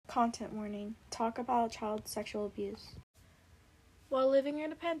Content warning. Talk about child sexual abuse. While living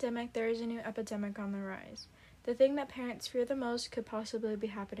in a pandemic, there is a new epidemic on the rise. The thing that parents fear the most could possibly be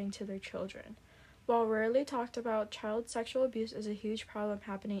happening to their children. While rarely talked about, child sexual abuse is a huge problem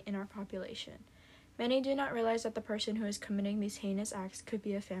happening in our population. Many do not realize that the person who is committing these heinous acts could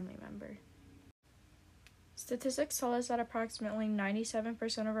be a family member. Statistics tell us that approximately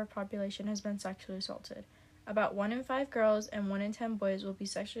 97% of our population has been sexually assaulted. About 1 in 5 girls and 1 in 10 boys will be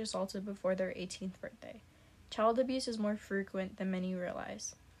sexually assaulted before their 18th birthday. Child abuse is more frequent than many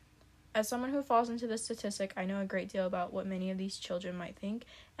realize. As someone who falls into this statistic, I know a great deal about what many of these children might think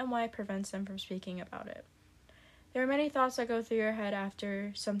and why it prevents them from speaking about it. There are many thoughts that go through your head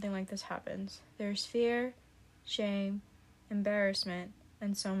after something like this happens. There's fear, shame, embarrassment,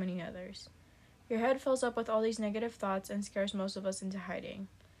 and so many others. Your head fills up with all these negative thoughts and scares most of us into hiding.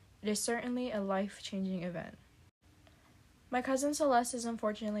 It is certainly a life-changing event. My cousin Celeste is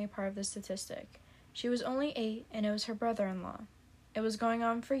unfortunately a part of this statistic. She was only 8, and it was her brother-in-law. It was going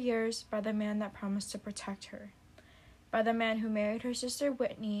on for years by the man that promised to protect her, by the man who married her sister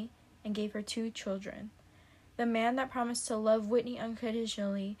Whitney and gave her 2 children, the man that promised to love Whitney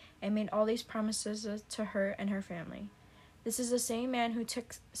unconditionally and made all these promises to her and her family. This is the same man who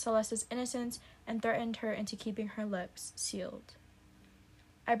took Celeste's innocence and threatened her into keeping her lips sealed.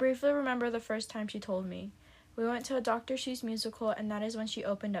 I briefly remember the first time she told me. We went to a Dr. Seuss musical, and that is when she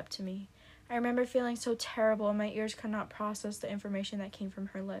opened up to me. I remember feeling so terrible, and my ears could not process the information that came from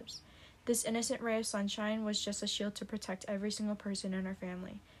her lips. This innocent ray of sunshine was just a shield to protect every single person in our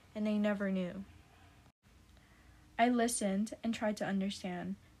family, and they never knew. I listened and tried to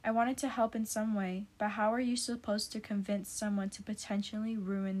understand. I wanted to help in some way, but how are you supposed to convince someone to potentially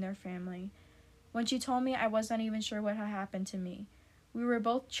ruin their family? When she told me, I wasn't even sure what had happened to me. We were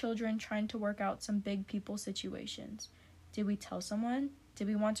both children trying to work out some big people situations. Did we tell someone? Did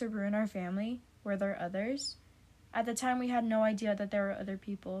we want to ruin our family? Were there others? At the time, we had no idea that there were other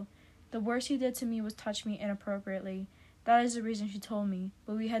people. The worst he did to me was touch me inappropriately. That is the reason she told me,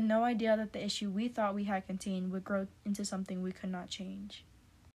 but we had no idea that the issue we thought we had contained would grow into something we could not change.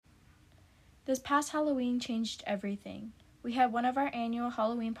 This past Halloween changed everything. We had one of our annual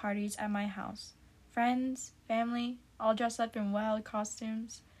Halloween parties at my house. Friends, family, all dressed up in wild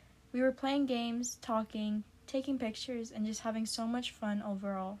costumes. We were playing games, talking, taking pictures, and just having so much fun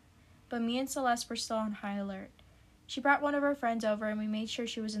overall. But me and Celeste were still on high alert. She brought one of her friends over, and we made sure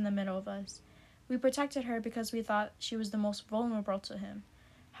she was in the middle of us. We protected her because we thought she was the most vulnerable to him.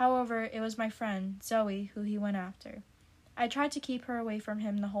 However, it was my friend, Zoe, who he went after. I tried to keep her away from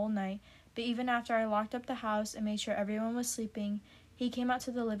him the whole night, but even after I locked up the house and made sure everyone was sleeping, he came out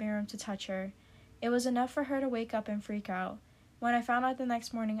to the living room to touch her. It was enough for her to wake up and freak out. When I found out the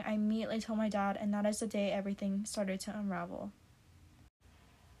next morning, I immediately told my dad, and that is the day everything started to unravel.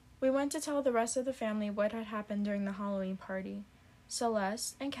 We went to tell the rest of the family what had happened during the Halloween party.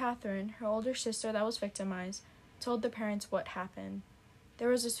 Celeste and Catherine, her older sister that was victimized, told the parents what happened. There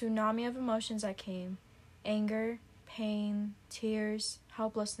was a tsunami of emotions that came: anger, pain, tears,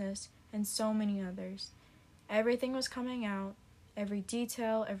 helplessness, and so many others. Everything was coming out. Every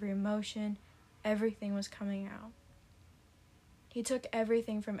detail, every emotion, everything was coming out. He took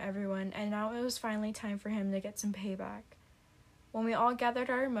everything from everyone, and now it was finally time for him to get some payback. When we all gathered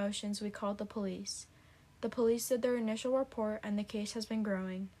our emotions, we called the police. The police did their initial report, and the case has been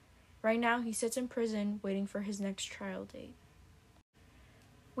growing. Right now, he sits in prison waiting for his next trial date.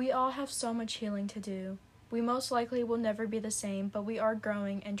 We all have so much healing to do. We most likely will never be the same, but we are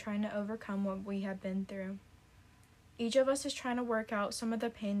growing and trying to overcome what we have been through. Each of us is trying to work out some of the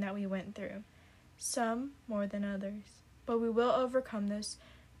pain that we went through, some more than others. But we will overcome this,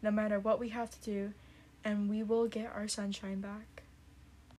 no matter what we have to do, and we will get our sunshine back.